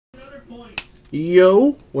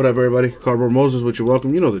Yo, what up, everybody? Cardboard Moses with you.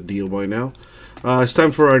 Welcome. You know the deal by now. It's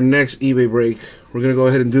time for our next eBay break. We're gonna go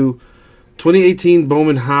ahead and do 2018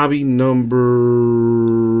 Bowman Hobby number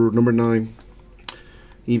 9,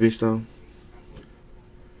 eBay style.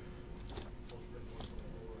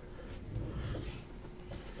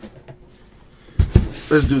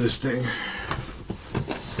 Let's do this thing.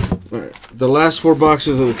 All right, the last 4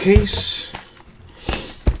 boxes of the case.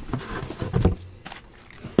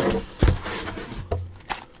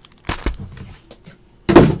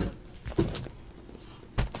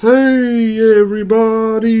 Hey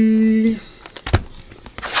everybody!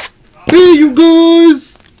 Hey you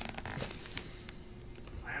guys!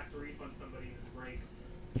 I have to refund somebody this break.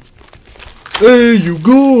 Hey you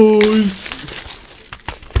guys!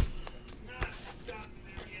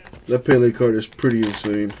 That Pele card is pretty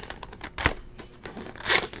insane.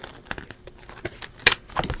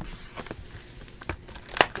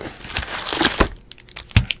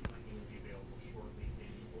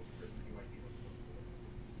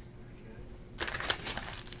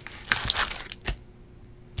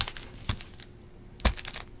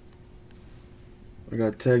 I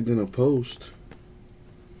got tagged in a post.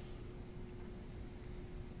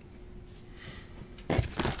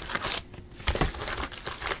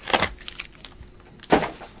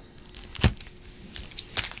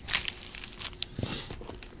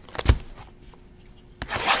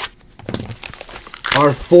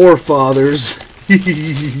 Our forefathers.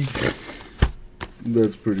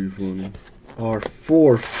 That's pretty funny. Our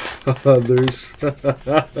forefathers.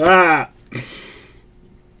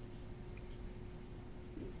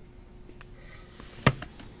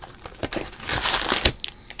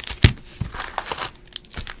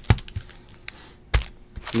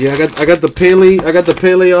 Yeah, I got the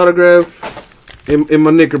Pele autograph in my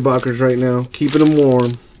knickerbockers right now, keeping them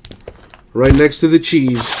warm. Right next to the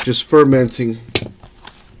cheese, just fermenting.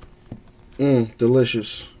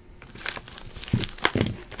 Delicious.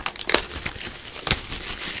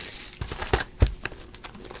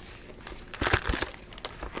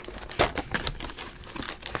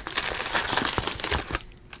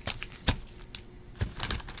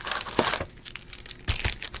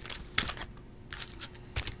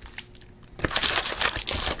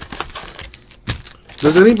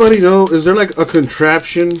 Does anybody know, is there like a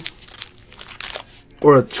contraption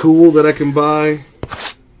or a tool that I can buy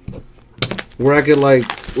where I could like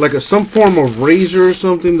some form of razor or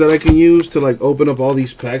something that I can use to like open up all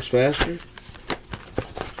these packs faster?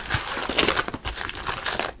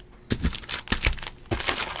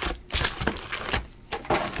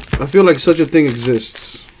 I feel like such a thing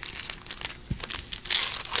exists.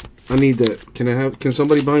 I need that. Can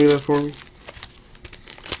somebody buy me that for me?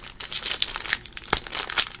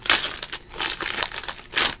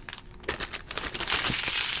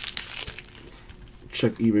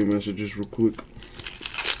 Check eBay messages real quick.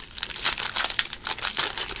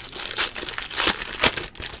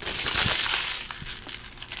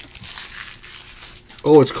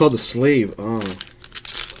 Oh, it's called the Slave. Oh.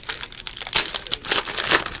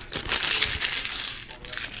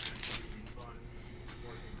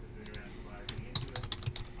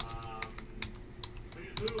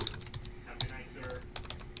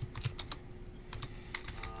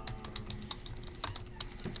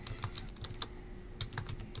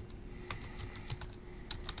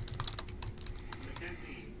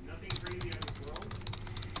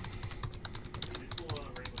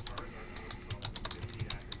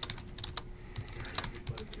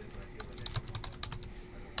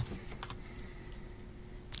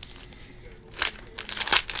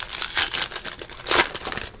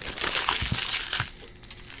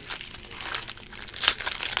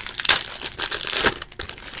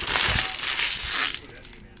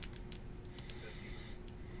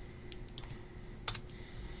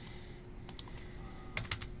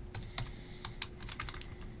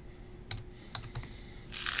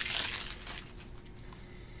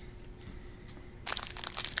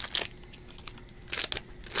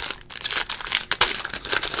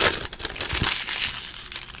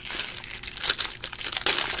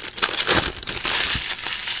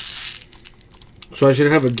 So I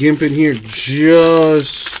should have a GIMP in here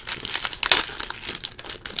just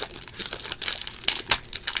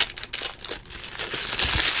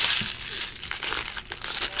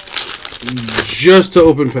to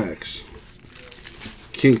open packs.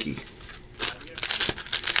 Kinky.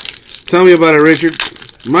 Tell me about it, Richard.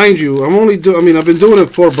 Mind you, I've been doing it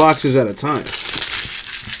 4 boxes at a time.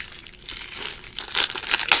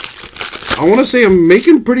 I want to say I'm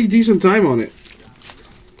making pretty decent time on it.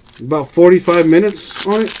 About 45 minutes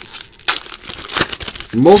on it.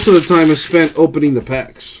 Most of the time is spent opening the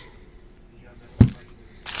packs.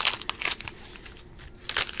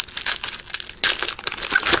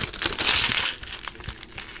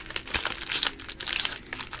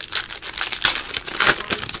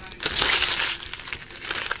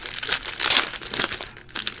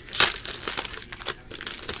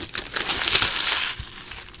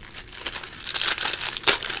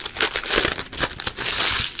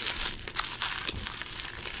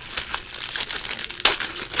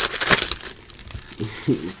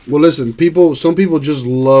 Well, listen, some people just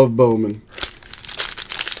love Bowman.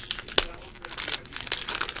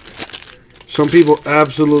 Some people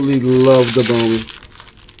absolutely love the Bowman.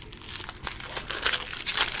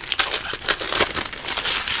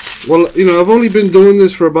 Well, you know, I've only been doing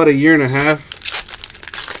this for about 1.5 years,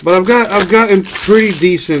 but I've gotten pretty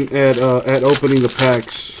decent at opening the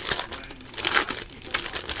packs.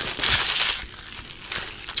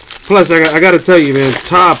 Plus, I gotta tell you, man,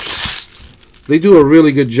 Topps, they do a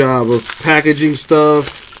really good job of packaging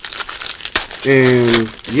stuff. And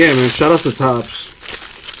yeah, man, shout out to Topps.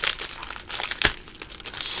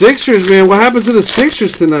 Sixers, man, what happened to the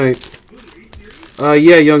Sixers tonight?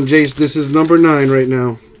 Yeah, Young Jace, this is number 9 right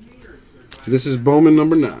now. This is Bowman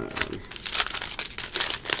number 9.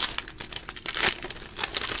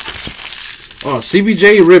 Oh,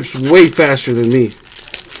 CBJ rips way faster than me.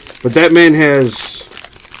 But that man has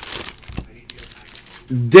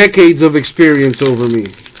decades of experience over me.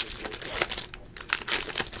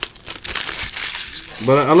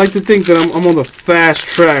 But I like to think that I'm on the fast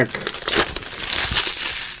track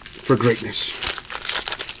for greatness.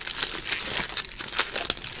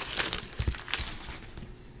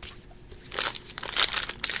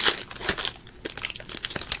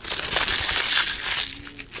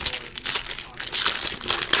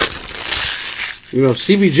 You know,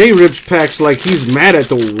 CBJ rips packs like he's mad at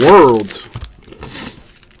the world.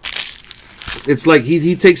 It's like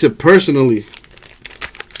he takes it personally.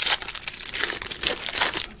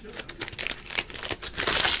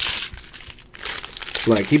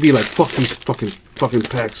 Like, he'd be like, fuck these fucking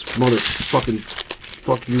packs, motherfucking,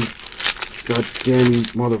 fuck you, goddamn you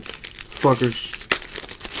motherfuckers.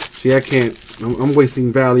 See, I can't, I'm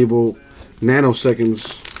wasting valuable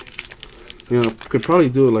nanoseconds. You know, could probably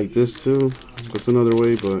do it like this too. That's another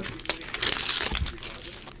way, but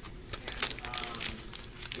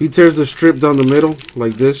he tears the strip down the middle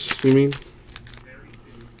like this, you mean?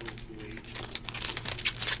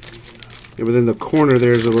 Yeah, but then the corner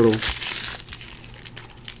there is a little.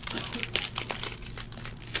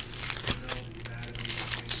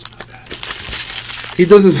 He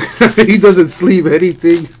doesn't he doesn't sleeve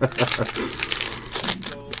anything.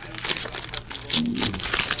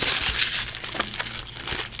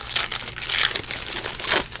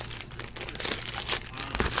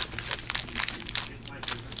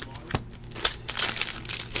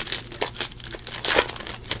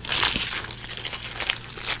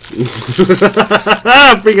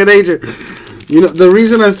 Freaking nature. You know, the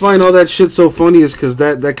reason I find all that shit so funny is because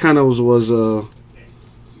that kind of was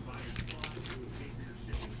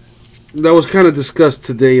that was kind of discussed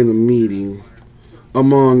today in the meeting,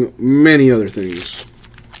 among many other things.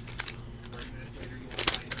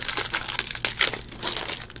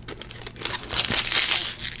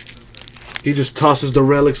 He just tosses the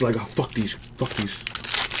relics like, oh, fuck these, fuck these.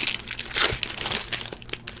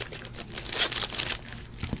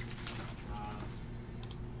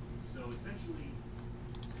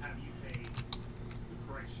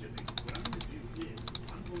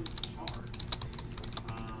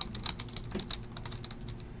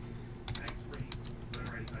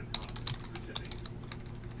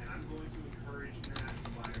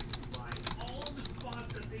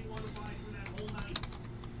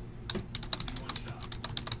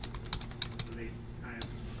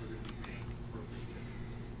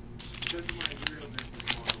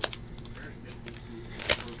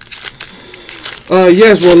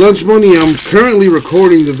 Yes, well, Lunch Money, I'm currently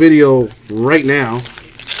recording the video right now.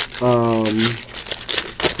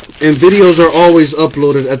 And videos are always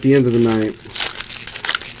uploaded at the end of the night.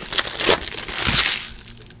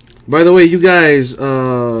 By the way, you guys,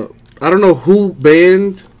 I don't know who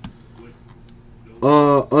banned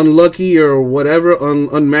Unlucky or whatever,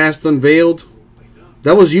 Unmasked, Unveiled.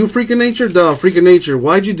 That was you, Freaking Nature? Duh, Freaking Nature.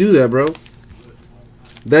 Why'd you do that, bro?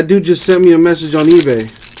 That dude just sent me a message on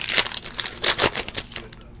eBay.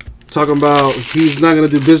 Talking about he's not going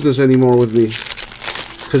to do business anymore with me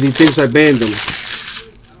because he thinks I banned him.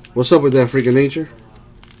 What's up with that, Freaking Nature?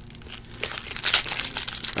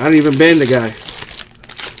 I didn't even ban the guy.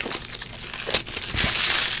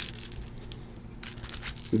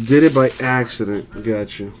 Did it by accident.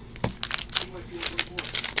 Gotcha.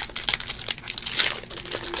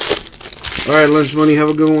 Alright, Lunch Money, have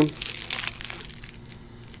a good one.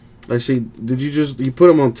 I see, did you put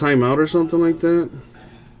him on timeout or something like that?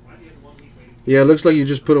 Yeah, it looks like you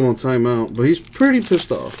just put him on timeout, but he's pretty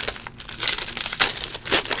pissed off.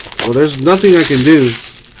 Well, there's nothing I can do.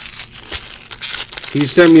 He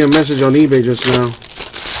sent me a message on eBay just now.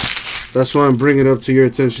 That's why I'm bringing it up to your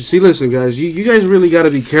attention. See, listen, guys, you guys really got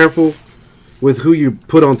to be careful with who you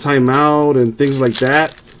put on timeout and things like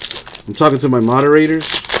that. I'm talking to my moderators.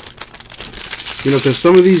 You know, because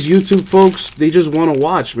some of these YouTube folks, they just want to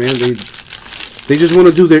watch, man. They just want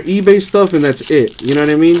to do their eBay stuff and that's it. You know what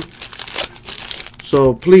I mean?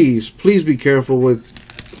 So please be careful with,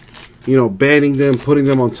 you know, banning them, putting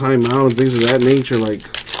them on timeout and things of that nature. Like,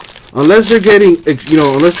 unless they're getting, you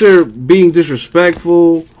know, unless they're being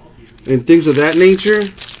disrespectful and things of that nature,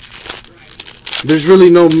 there's really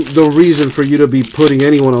no reason for you to be putting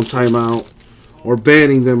anyone on timeout or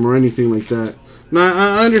banning them or anything like that. Now,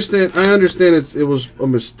 I understand it was a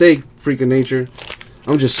mistake, freaking nature.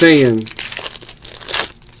 I'm just saying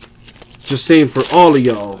for all of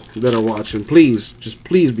y'all that are watching, please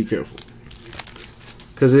be careful.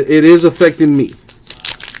 Because it is affecting me.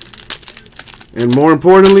 And more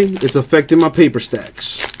importantly, it's affecting my paper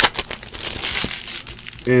stacks.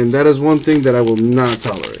 And that is one thing that I will not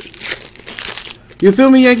tolerate. You feel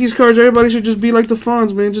me, Yankees cards? Everybody should just be like the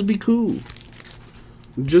Fonz, man. Just be cool.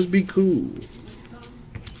 Just be cool.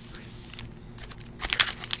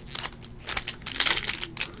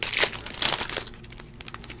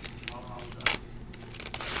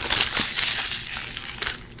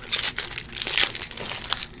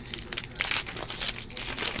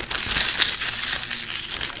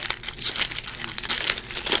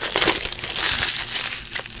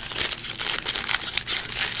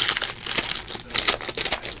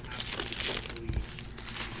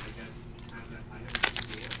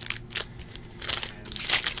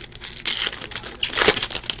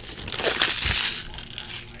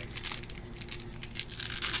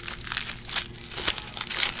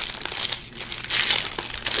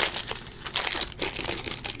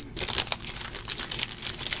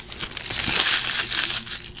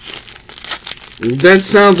 That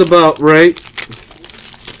sounds about right.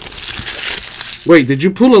 Wait, did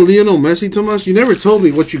you pull a Lionel Messi, Tomas? You never told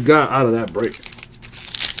me what you got out of that break.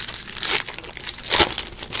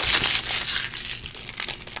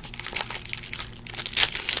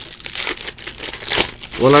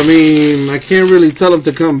 Well, I mean, I can't really tell him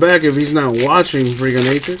to come back if he's not watching, freaking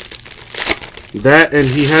nature. That, and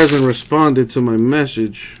he hasn't responded to my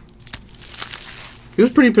message. He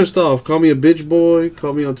was pretty pissed off. Call me a bitch boy.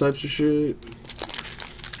 Call me all types of shit.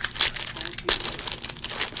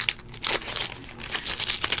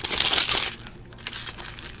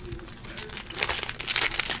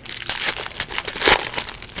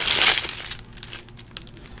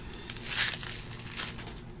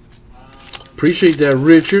 Appreciate that,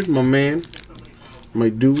 Richard, my man, my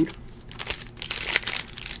dude.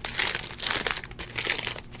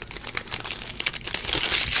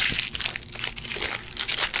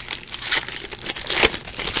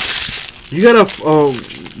 You got a,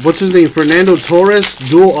 what's his name, Fernando Torres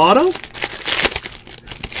dual auto?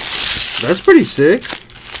 That's pretty sick.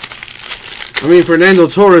 I mean, Fernando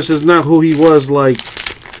Torres is not who he was like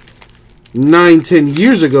 9-10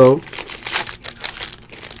 years ago.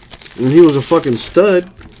 And he was a fucking stud.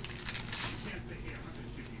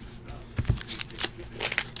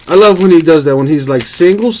 I love when he does that. When he's like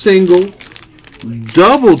single,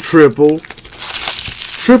 double, triple,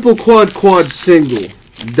 quad, single.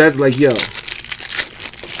 That's like, yo.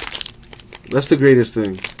 That's the greatest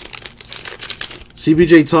thing.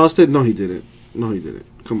 CBJ tossed it? No, he didn't. No, he didn't.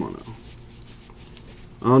 Come on now.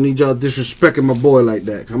 I don't need y'all disrespecting my boy like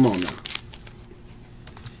that. Come on now.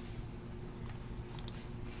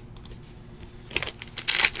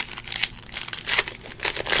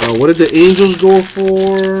 What did the Angels go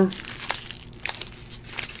for?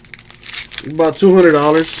 About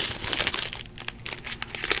 $200.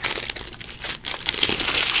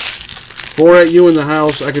 4 at you in the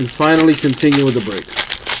house. I can finally continue with the break.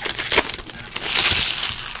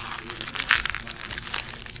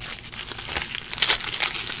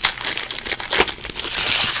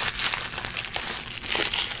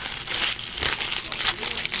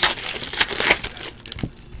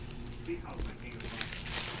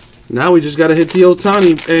 Now we just got to hit the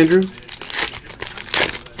Ohtani, Andrew.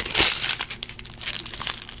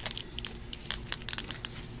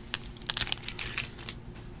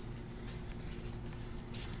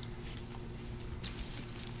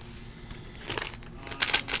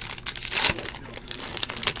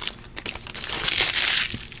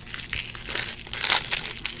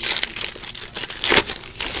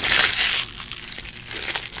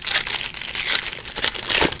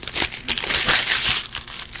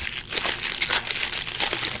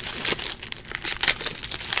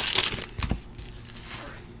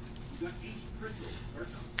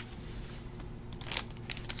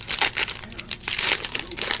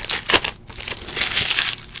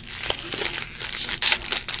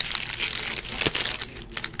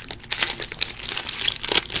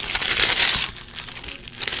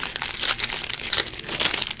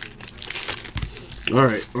 All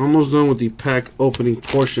right, almost done with the pack opening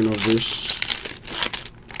portion of this.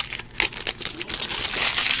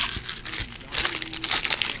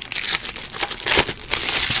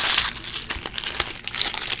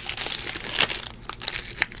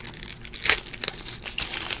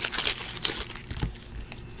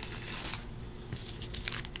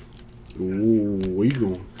 Ooh, where you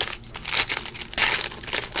going?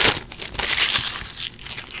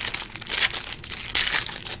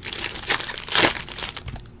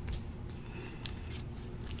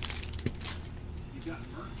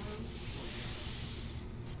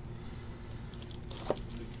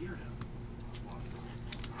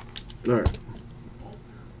 All right.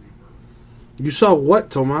 You saw what,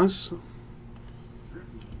 Tomas?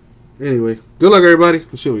 Anyway, good luck, everybody.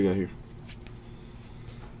 Let's see what we got here.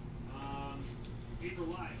 Paper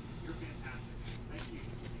Live, you're fantastic. Thank you.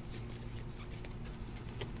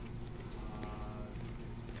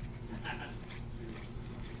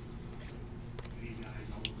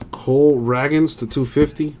 Cole Ragans to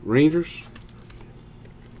 250 Rangers.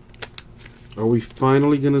 Are we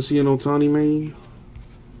finally gonna see an Ohtani main?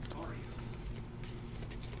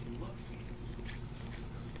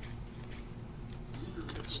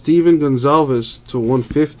 Steven Gonzalez to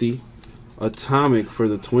 150 Atomic for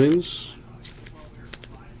the Twins.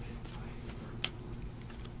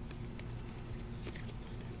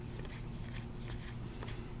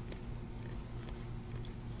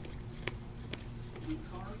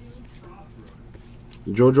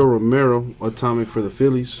 Jojo Romero Atomic for the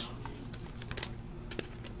Phillies.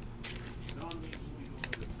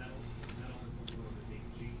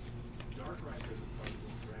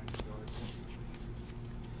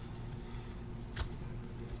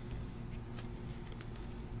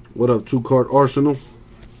 What up, 2-card Arsenal?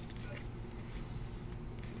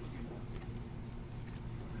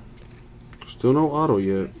 Still no auto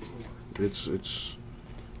yet. It's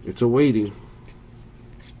awaiting.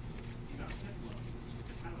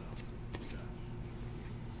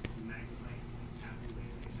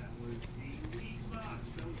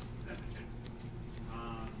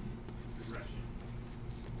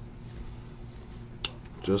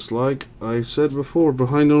 Just like I said before,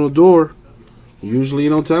 behind on the door. Usually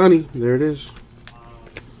an Ohtani. There it is.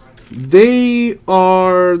 They're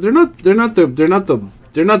not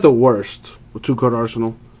the worst with 2-card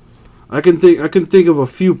Arsenal. I can think of a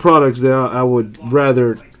few products that I would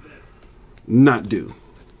rather not do.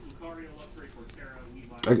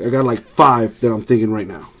 I got like 5 that I'm thinking right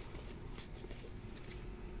now.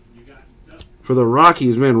 For the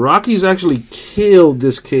Rockies, man, Rockies actually killed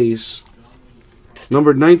this case.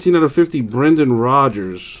 Number 19 out of 50, Brendan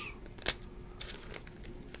Rodgers.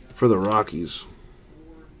 For the Rockies.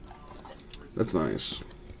 That's nice.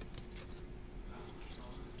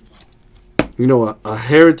 You know, a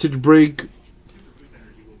heritage break.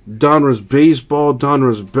 Donruss baseball,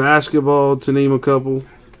 Donruss basketball, to name a couple.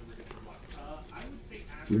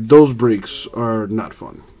 Those breaks are not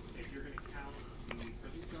fun.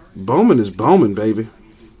 Bowman is Bowman, baby.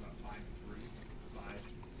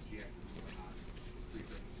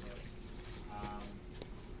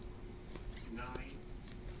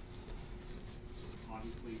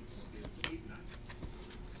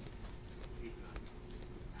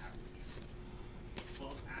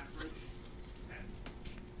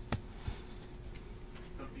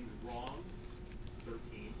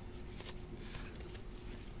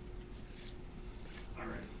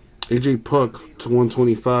 AJ Puck to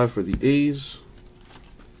 125 for the A's.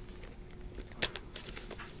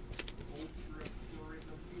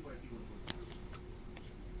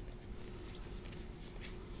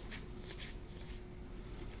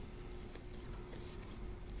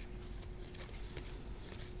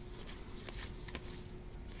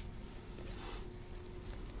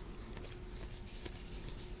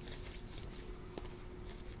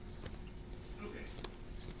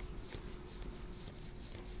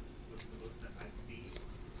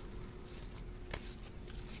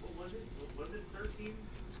 Was it 13?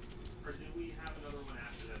 Or did we have another one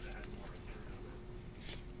after that that had more? I can't remember.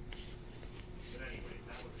 But anyway,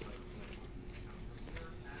 that was another point.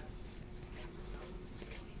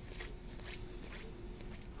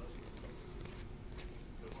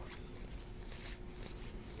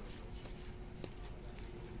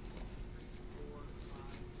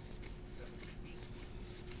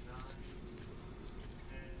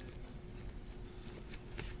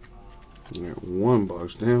 We got 1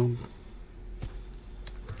 box down.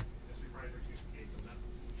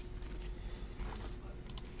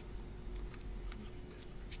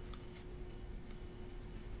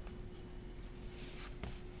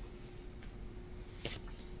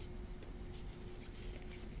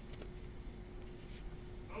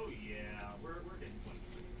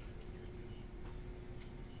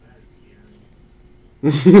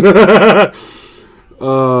 This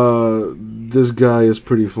guy is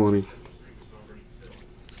pretty funny.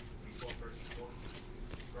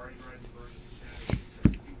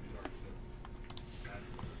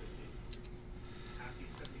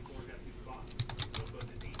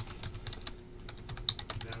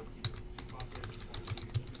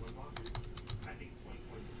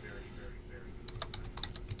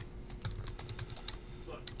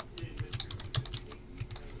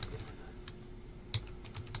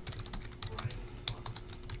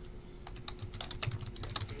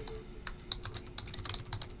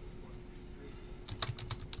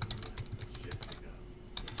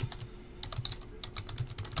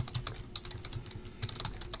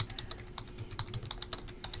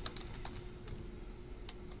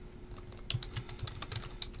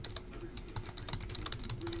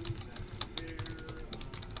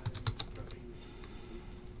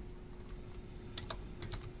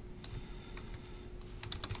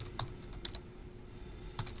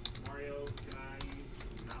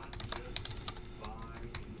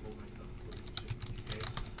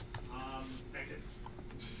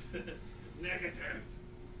 Negative.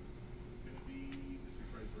 It's gonna be Mr.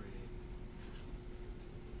 Fred Brady.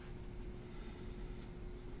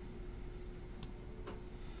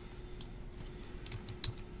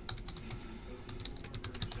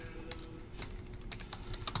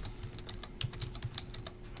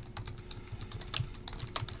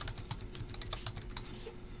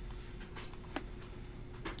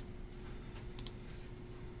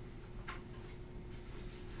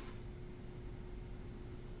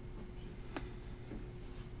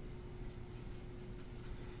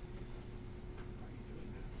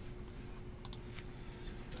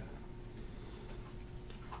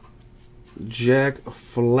 Jack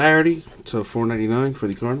Flaherty to 499 for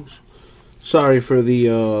the Cardinals. Sorry for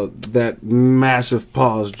the that massive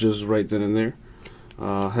pause just right then and there.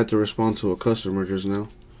 Had to respond to a customer just now.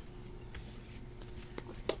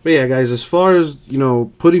 But yeah, guys, as far as, you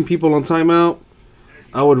know, putting people on timeout,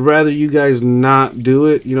 I would rather you guys not do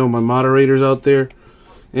it. You know, my moderators out there,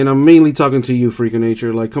 and I'm mainly talking to you, Freak of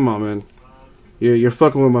Nature. Like, come on, man. You're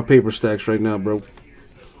fucking with my paper stacks right now, bro.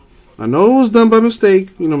 I know it was done by mistake.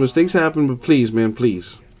 You know, mistakes happen, but please, man,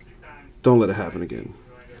 please. Don't let it happen again.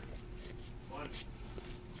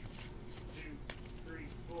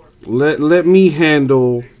 Let me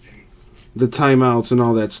handle the timeouts and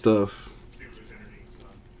all that stuff.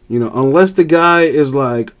 You know, unless the guy is,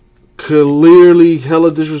 like, clearly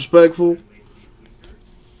hella disrespectful,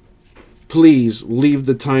 please leave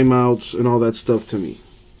the timeouts and all that stuff to me.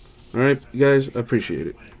 Alright, you guys, I appreciate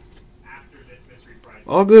it.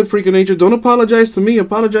 All good, Freak of Nature. Don't apologize to me.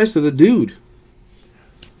 Apologize to the dude.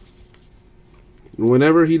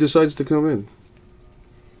 Whenever he decides to come in.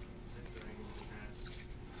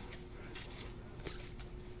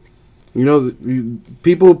 You know,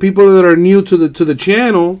 people that are new to the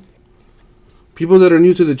channel,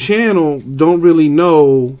 don't really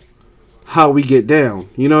know how we get down.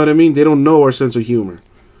 You know what I mean? They don't know our sense of humor.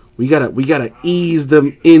 We gotta ease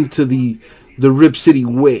them into the Rip City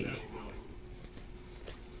way.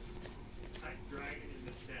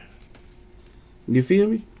 You feel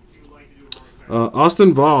me?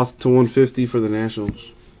 Austin Voth to 150 for the Nationals.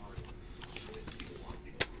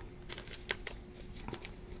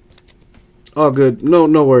 Oh, good.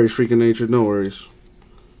 No worries, Freak of Nature. No worries.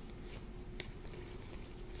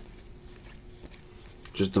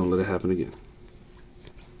 Just don't let it happen again.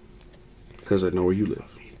 Because I know where you live.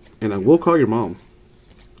 And I will call your mom.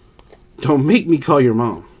 Don't make me call your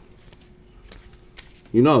mom.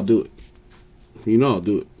 You know I'll do it. You know I'll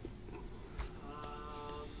do it.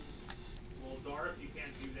 Well, Darth, you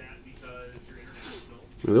can't do that because you're international.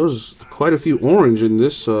 There was quite a few orange in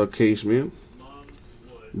this case, man.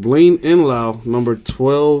 Blaine Enlow, number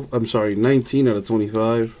 12. I'm sorry, 19 out of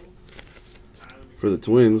 25 for the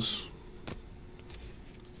Twins.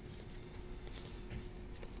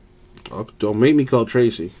 Oh, don't make me call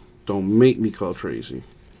Tracy. Don't make me call Tracy.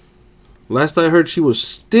 Last I heard, she was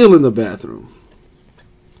still in the bathroom.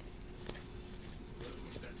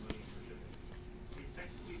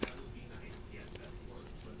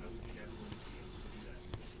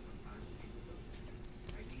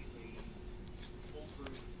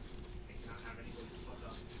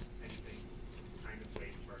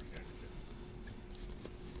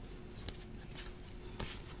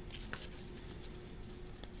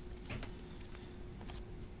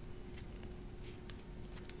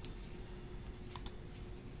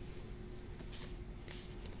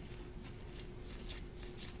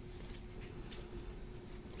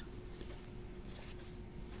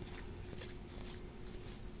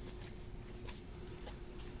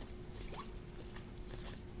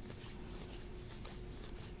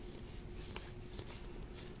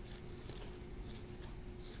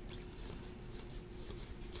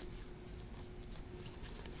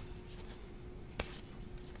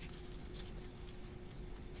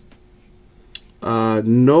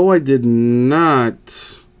 No, I did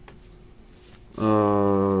not.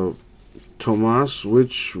 Tomas,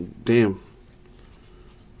 which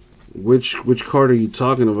card are you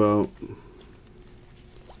talking about?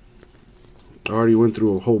 I already went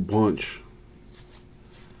through a whole bunch.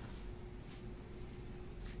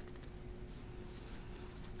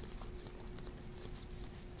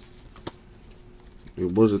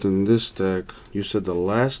 It wasn't in this stack. You said the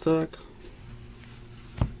last stack?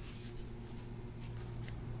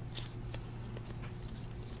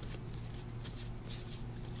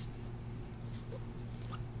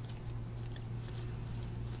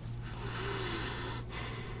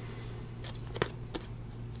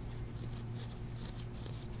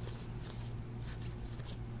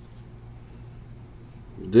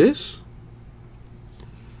 This?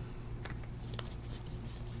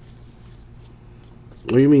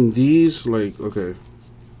 Oh, you mean these? Like, okay.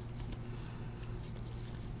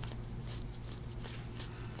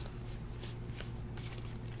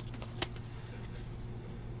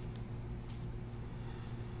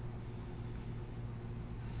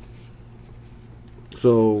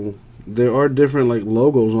 So, there are different, like,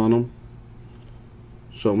 logos on them.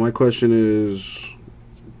 So, my question is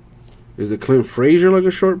the Clint Frazier like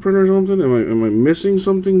a short print or something? Am I missing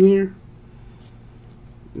something here?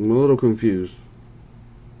 I'm a little confused.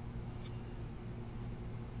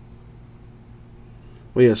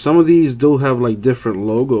 Well, yeah, some of these do have like different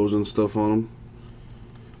logos and stuff on them.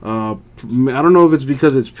 I don't know if it's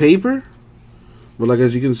because it's paper, but like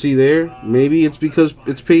as you can see there, maybe it's because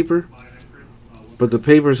it's paper. But the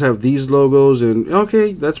papers have these logos, and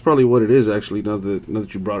okay, that's probably what it is actually. Now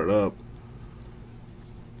that you brought it up.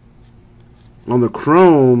 On the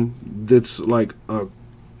chrome, it's like a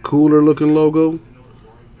cooler looking logo.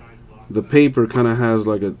 The paper kind of has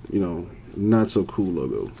like a, you know, not so cool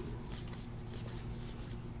logo.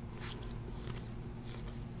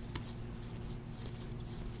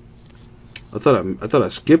 I thought I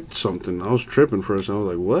skipped something. I was tripping for a second. I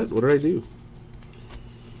was like, what? What did I do?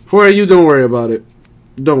 For you, don't worry about it.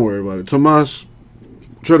 Don't worry about it. Tomas,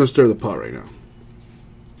 trying to stir the pot right now.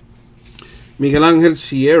 Miguel Angel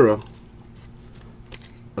Sierra.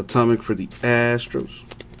 Atomic for the Astros.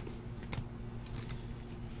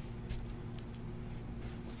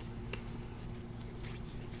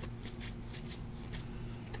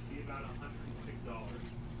 Be about $106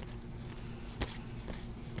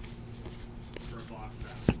 for a box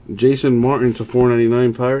battle. Jason Martin to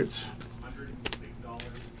 499 Pirates. $106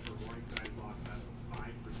 for Royce Guy's box battle. 5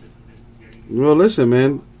 participants getting. Well, listen,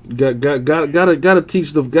 man. Gotta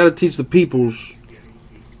teach the peoples.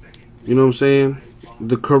 You know what I'm saying?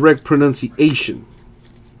 The correct pronunciation.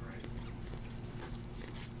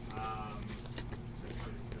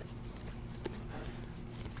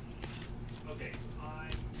 Okay,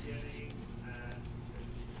 I'm getting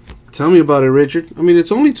Tell me about it, Richard. I mean,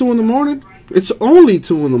 it's only 2 in the morning. It's only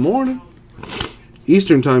 2 in the morning.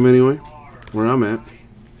 Eastern time, anyway, where I'm at.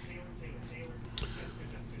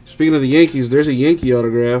 Speaking of the Yankees, there's a Yankee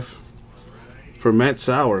autograph for Matt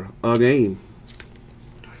Sauer again.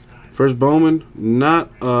 First Bowman, not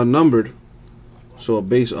numbered, so a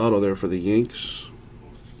base auto there for the Yanks.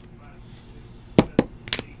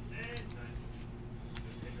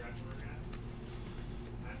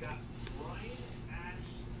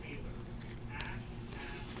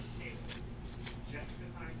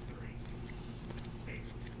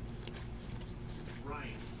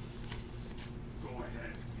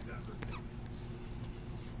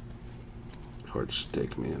 Hard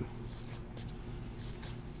stick, man.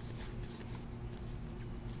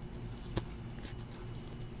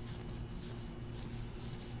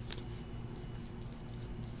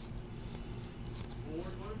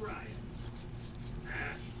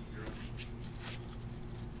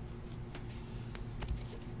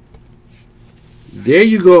 There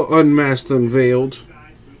you go, unmasked, unveiled.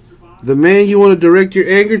 The man you want to direct your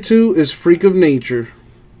anger to is Freak of Nature.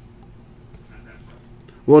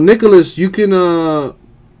 Well, Nicholas, you can, are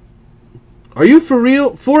you for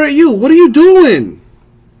real? 4 at you, what are you doing?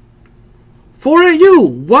 4 at you,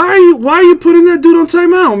 why are you putting that dude on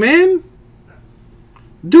timeout, man?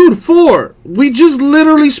 Dude, 4. We just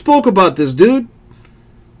literally spoke about this, dude.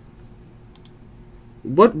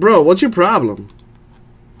 What, bro, what's your problem?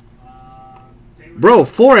 Bro,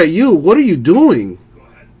 4 at you, what are you doing?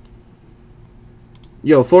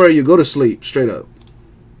 Yo, 4 at you, go to sleep, straight up.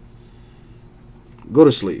 Go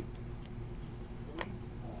to sleep.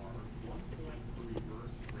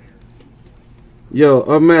 Yo,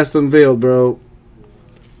 unmasked, unveiled, bro.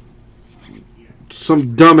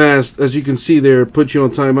 Some dumbass, as you can see there, put you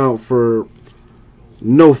on timeout for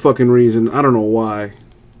no fucking reason. I don't know why.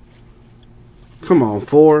 Come on,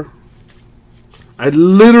 4. I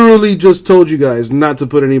literally just told you guys not to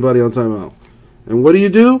put anybody on timeout. And what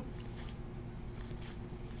do?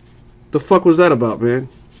 The fuck was that about, man?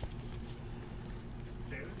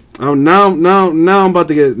 Now I'm about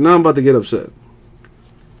to get upset.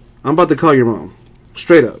 I'm about to call your mom.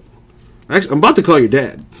 Straight up. Actually, I'm about to call your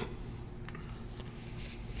dad.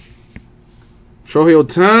 Shohei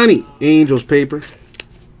Ohtani, Angels paper.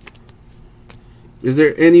 Is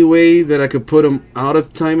there any way that I could put him out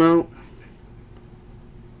of timeout?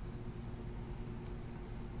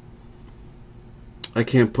 I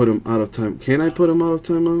can't put him out of time. Can I put him out of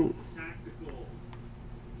timeout?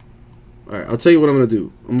 Alright, I'll tell you what I'm going to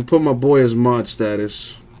do. I'm going to put my boy as mod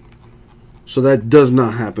status. So that does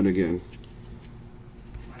not happen again.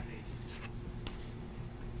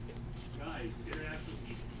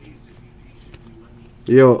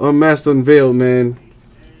 Yo, Unmasked Unveiled, man.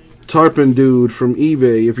 Tarpon dude from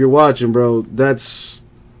eBay. If you're watching, bro, that's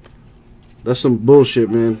some bullshit,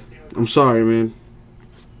 man. I'm sorry, man.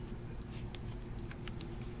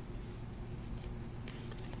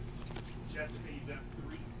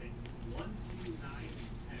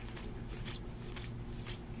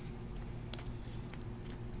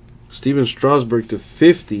 Steven Strasburg to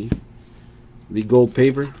 50. The gold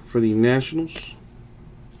paper for the Nationals.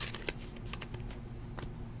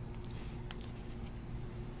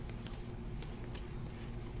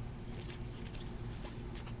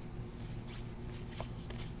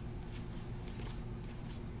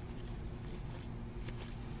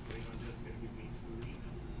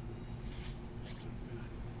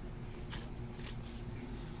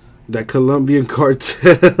 That Colombian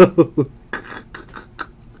cartel.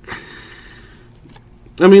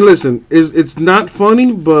 I mean, listen, it's not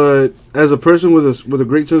funny, but as a person with a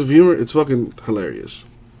great sense of humor, it's fucking hilarious.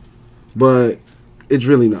 But it's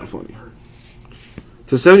really not funny.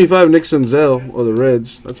 To 75, Nick Senzel of the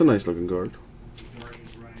Reds. That's a nice looking card.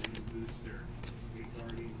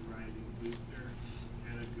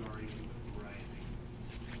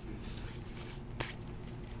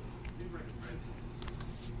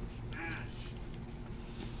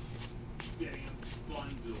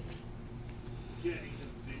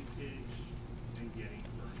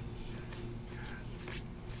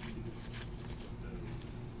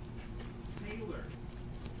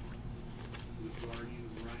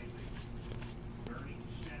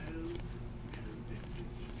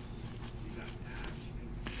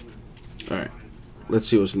 Alright, let's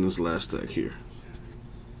see what's in this last stack here.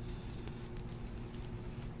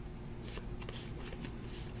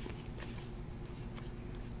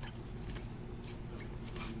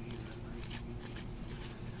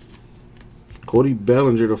 Cody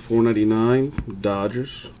Bellinger to 499,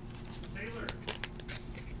 Dodgers.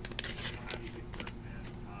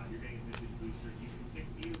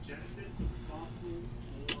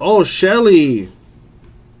 Oh, Shelly.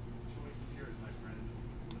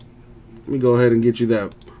 Let me go ahead and get you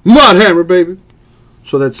that Mud Hammer, baby.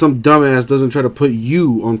 So that some dumbass doesn't try to put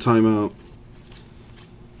you on timeout.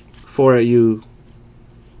 4 at you.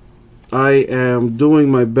 I am doing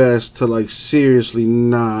my best to, like, seriously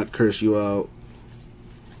not curse you out.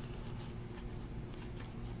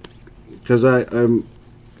 Because I'm...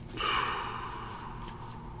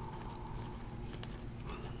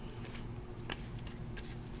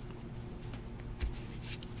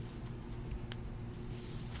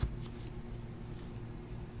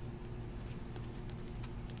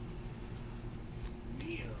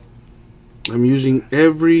 I'm using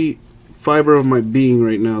every fiber of my being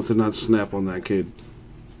right now to not snap on that kid.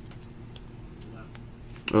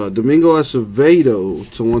 Domingo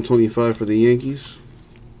Acevedo to 125 for the Yankees.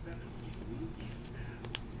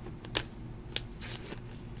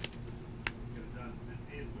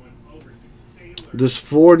 Does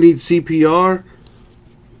 4 need CPR?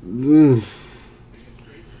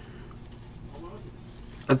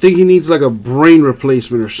 I think he needs like a brain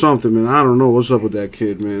replacement or something, man. I don't know what's up with that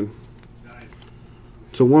kid, man.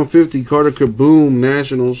 To 150, Carter Kaboom,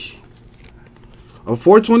 Nationals. A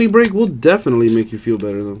 420 break will definitely make you feel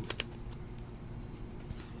better, though.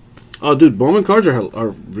 Oh, dude, Bowman cards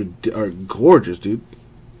are gorgeous, dude.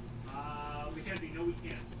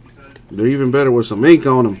 They're even better with some ink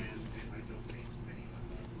on them.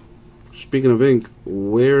 Speaking of ink,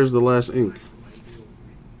 where's the last ink?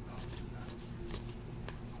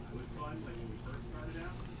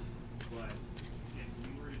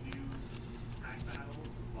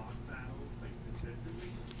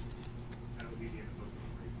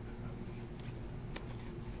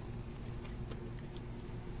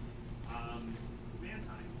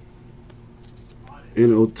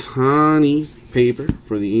 An Ohtani paper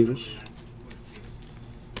for the Angels.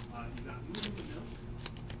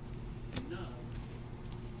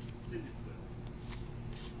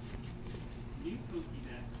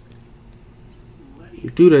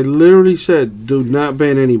 Dude, I literally said, do not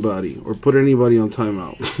ban anybody or put anybody on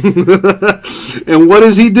timeout. And what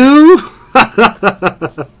does he do?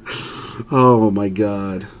 Oh my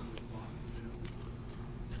god.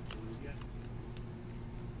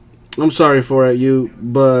 I'm sorry for it, you,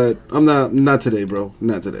 but I'm not today, bro.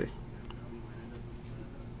 Not today.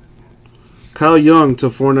 Kyle Young to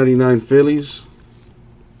 499 Phillies.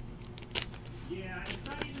 Yeah, it's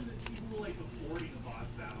not even that people like avoiding a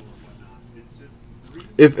box battle or whatnot. It's just the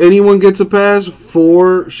reason If anyone gets a pass,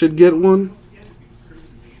 4 should get one.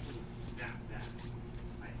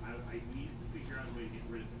 I needed to figure out a way to get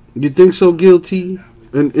rid of it. You think so, guilty?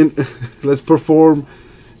 And let's perform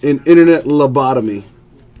an internet lobotomy.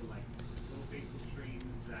 For like little Facebook streams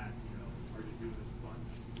that are just doing this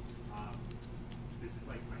for fun. This is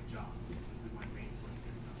like my job. This is my main source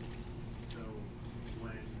of income. So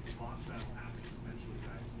when the box battle happens, essentially,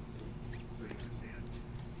 guys, so you understand,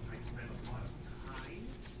 I spend a lot of time.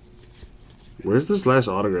 Where's this last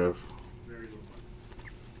autograph? Very little money.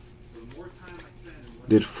 The more time I spend, and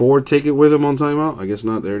Did Ford take it with him on timeout? I guess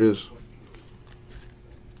not. There it is.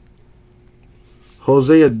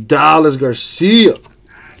 Jose Adolis Garcia.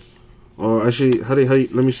 Or actually, how do you,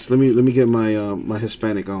 let me get my my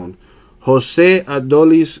Hispanic on. Jose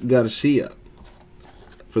Adolis Garcia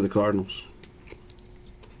for the Cardinals.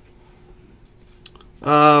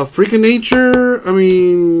 Freak of Nature. I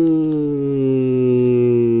mean,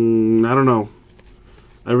 I don't know.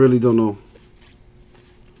 I really don't know.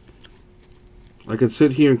 I could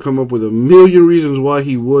sit here and come up with a million reasons why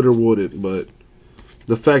he would or wouldn't, but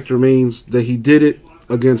the fact remains that he did it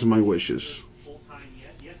against my wishes. full time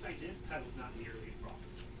yet. Yes, I did. That was not nearly a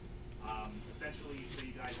problem. Essentially, so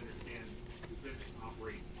you guys understand, the business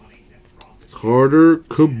operates on a net profit. Carter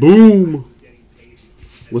Kaboom. Was getting paid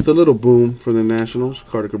With a little boom for the Nationals.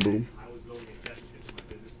 Carter Kaboom. I was going in deficit to my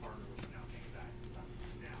business partner, which I'm now paying back since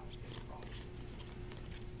I'm now in profit.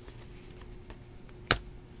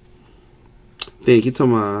 Thank you,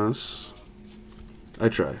 Tomas. I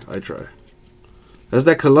try. That's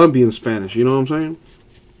that Colombian Spanish, you know what I'm saying?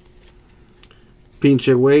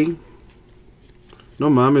 Pinche güey. No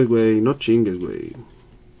mames, güey. No chingues, güey. So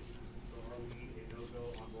are we a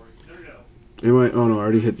no-go on board? No. Am I? Oh no, I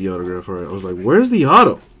already hit the autograph. Alright, I was like, where's the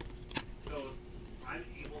auto? So I'm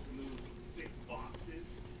able to move 6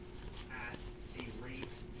 boxes at a rate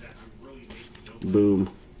that I'm really making no money. Boom.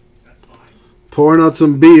 That's fine. Pouring out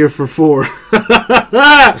some beer for 4.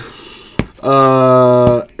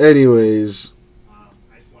 Anyways,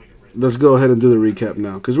 I just want to get rid of let's go ahead and do the recap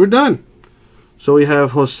now, because we're done. So we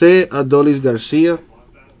have Jose Adolis Garcia,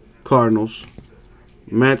 Cardinals.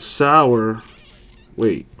 Matt Sauer.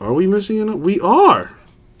 Wait, are we missing enough? We are.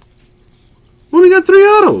 We only got 3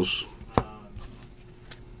 autos.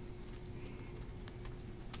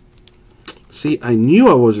 See, I knew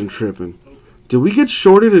I wasn't tripping. Did we get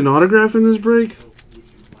shorted an autograph in this break?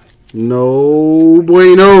 No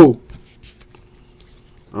bueno.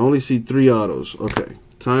 I only see 3 autos. Okay,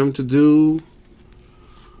 time to do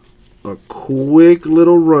a quick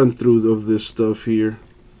little run through of this stuff here.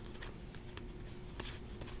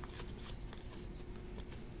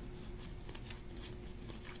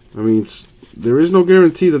 I mean, there is no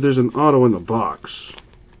guarantee that there's an auto in the box,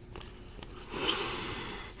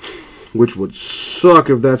 which would suck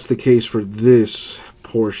if that's the case for this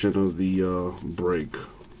portion of the break.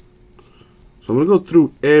 So I'm going to go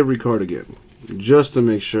through every card again, just to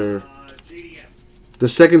make sure. JDM. The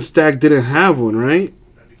second stack didn't have one, right?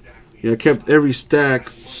 That's exactly Yeah, I kept every stack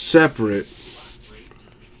separate,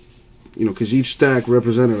 you know, because each stack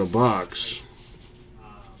represented a box.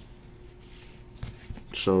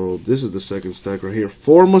 So this is the second stack right here.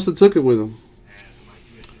 4 must have took it with him.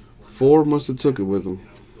 4 must have took it with him.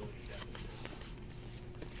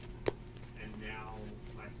 And now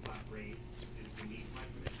my flat rate is beneath my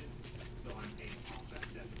commission, so I'm paying off that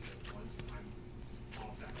deficit. Once I'm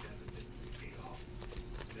off that deficit and paid off,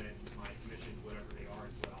 then my commissions, whatever they are,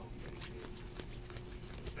 is what I'll be getting paid.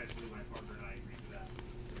 Essentially, my partner and I agreed to that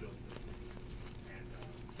to build the business, and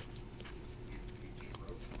we've seen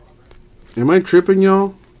growth and progress. Am I tripping,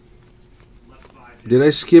 y'all? Left 5 Did I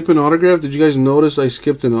skip an autograph? Did you guys notice I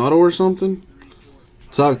skipped an auto or something? 3,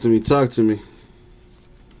 4. Talk to me, talk to me.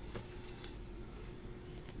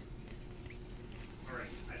 All right.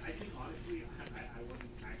 I think honestly, I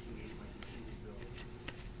wasn't actually getting my commission until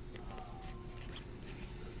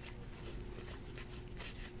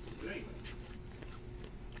but anyway,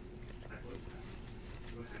 I closed that.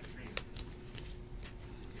 I'm going to add training.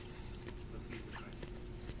 Let's see if it's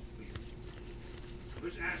please.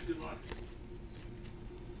 Wish Ash good luck.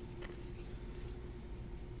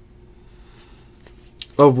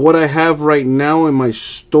 of what I have right now in my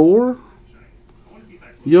store.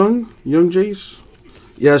 Young Jace.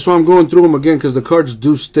 Yeah, so I'm going through them again because the cards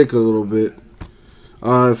do stick a little bit.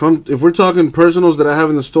 If we're talking personals that I have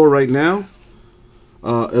in the store right now,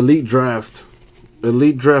 Elite Draft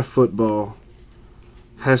Football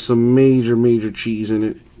has some major cheese in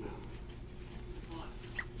it.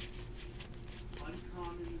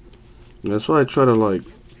 That's why I try to like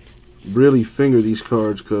really finger these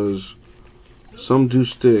cards because some do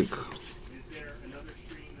stick.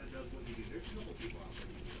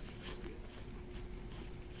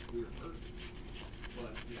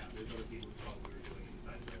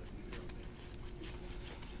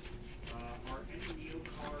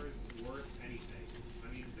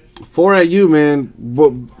 Four at you, man.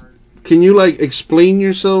 But can you like explain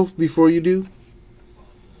yourself before you do?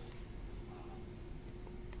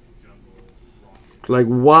 Like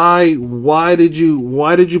why did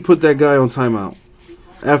you put that guy on timeout?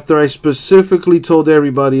 After I specifically told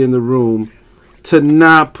everybody in the room to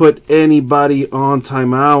not put anybody on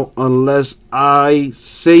timeout unless I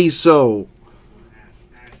say so.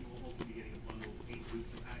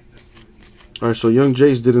 Alright, so Young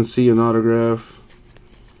Jace didn't see an autograph.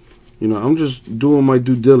 You know, I'm just doing my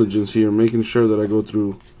due diligence here, making sure that I go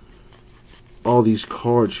through all these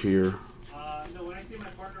cards here. No, when I say my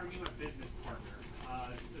partner, I mean my business partner.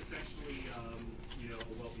 Essentially, you know,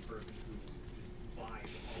 a wealthy person who just buys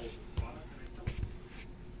all of the product that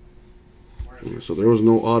I sell. Yeah, so there was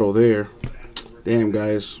no auto there. Damn,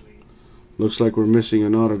 guys. Looks like we're missing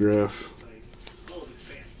an autograph.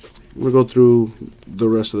 I'm going to go through the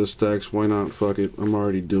rest of the stacks. Why not? Fuck it. I'm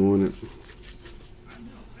already doing it.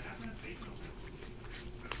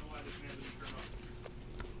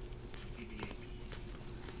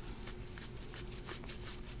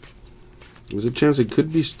 There's a chance it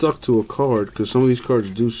could be stuck to a card because some of these cards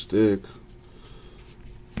do stick.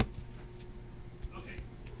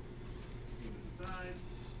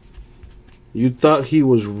 You thought he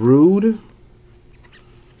was rude?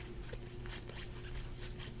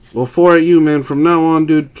 Well, four at you, man. From now on,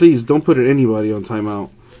 dude, please don't put anybody on timeout.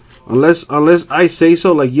 Unless I say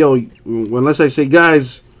so, like, yo, unless I say,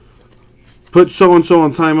 guys, put so-and-so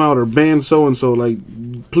on timeout or ban so-and-so, like,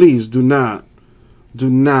 please do not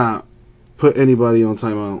put anybody on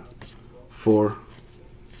timeout. For.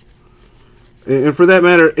 And for that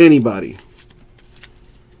matter, anybody.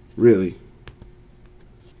 Really.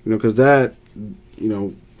 You know, because that, you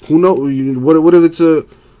know, who knows? What if it's a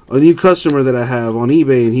new customer that I have on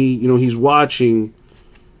eBay and he's watching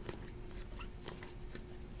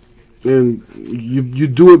and you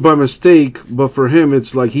do it by mistake, but for him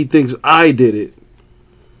it's like he thinks I did it.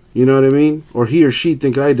 You know what I mean? Or he or she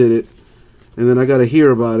think I did it, and then I got to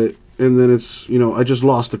hear about it, and then it's, you know, I just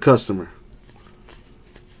lost a customer.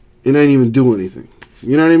 And I didn't even do anything.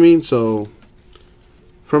 You know what I mean? So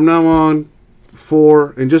from now on,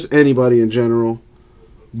 and just anybody in general,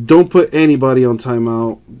 don't put anybody on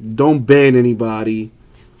timeout. Don't ban anybody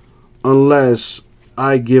unless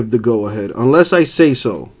I give the go-ahead. Unless I say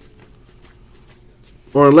so.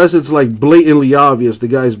 Or unless it's like blatantly obvious the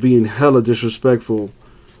guy's being hella disrespectful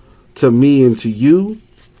to me and to you.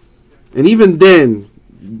 And even then,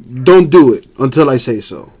 don't do it until I say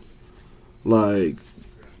so. Like,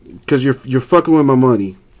 because you're fucking with my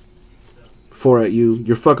money. Four at you.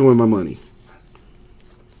 You're fucking with my money.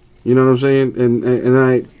 You know what I'm saying?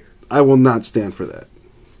 And I will not stand for that.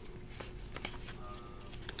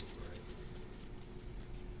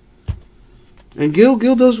 And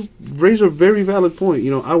Gil does raise a very valid point.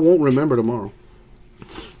 You know, I won't remember tomorrow.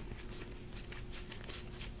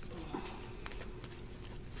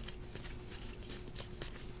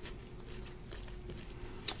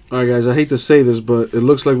 Alright, guys, I hate to say this, but it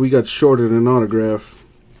looks like we got shorted an autograph.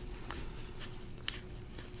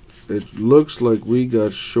 It looks like we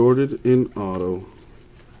got shorted in auto.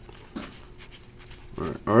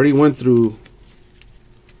 Alright, I already went through.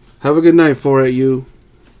 Have a good night, four at you.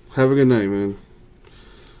 Have a good night, man.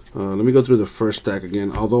 Let me go through the first stack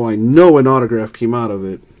again. Although I know an autograph came out of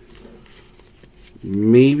it.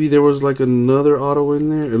 Maybe there was like another auto in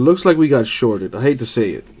there. It looks like we got shorted. I hate to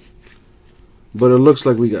say it, but it looks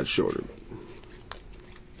like we got shorted.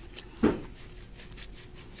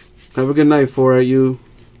 Have a good night, four at you.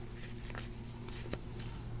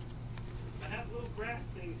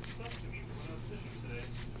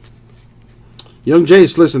 Young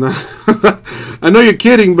Jace, listen, I know you're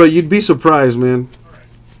kidding, but you'd be surprised, man.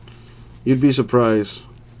 You'd be surprised.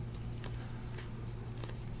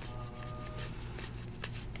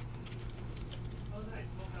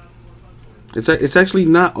 It's actually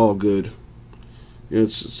not all good.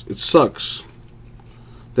 It sucks.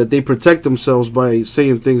 that they protect themselves by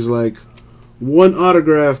saying things like 1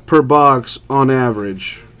 autograph per box on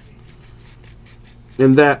average.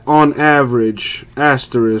 And that on average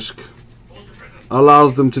asterisk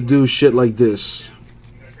allows them to do shit like this.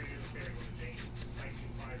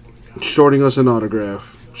 Shorting us an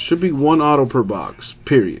autograph. Should be 1 auto per box,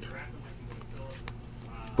 period.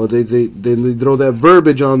 But then they throw that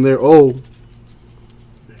verbiage on there. Oh,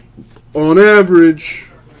 on average.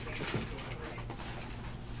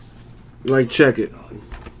 Like, check it.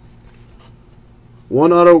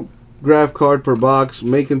 1 autograph card per box.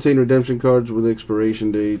 May contain redemption cards with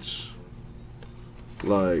expiration dates.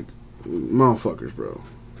 Like, motherfuckers, bro.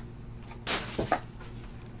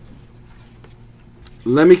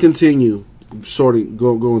 Let me continue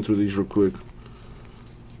going through these real quick.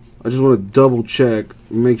 I just want to double check,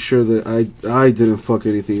 make sure that I didn't fuck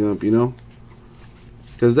anything up, you know?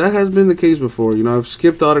 Because that has been the case before. You know, I've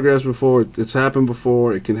skipped autographs before. It's happened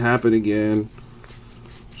before. It can happen again.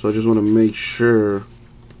 So I just want to make sure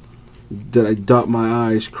that I dot my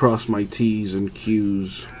I's, cross my T's and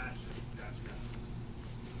Q's.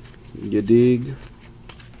 You dig?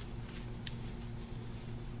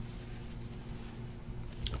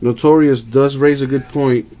 Notorious does raise a good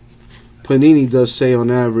point. Panini does say on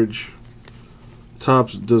average.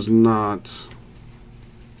 Topps does not.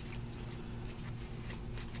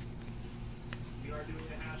 We are doing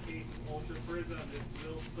a half case of Ultra Prism. This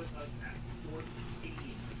will put us at 14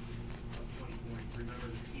 of 20 points. Remember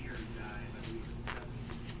the tier dive, I believe it's 7,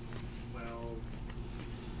 12,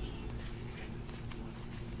 16, and this is 1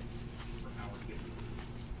 for our gift.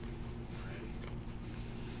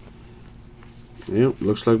 Alright. Yep,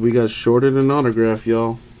 looks like we got shorted an autograph,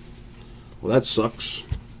 y'all. Well, that sucks.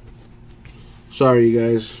 Sorry, you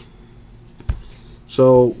guys.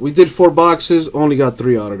 So, we did 4 boxes, only got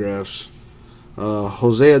 3 autographs.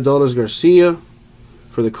 Jose Adolis Garcia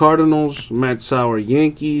for the Cardinals, Matt Sauer,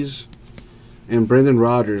 Yankees, and Brendan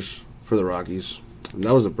Rodgers for the Rockies. And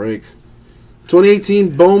that was the break.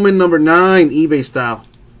 2018 Bowman number 9, eBay style.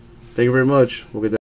 Thank you very much. We'll get that.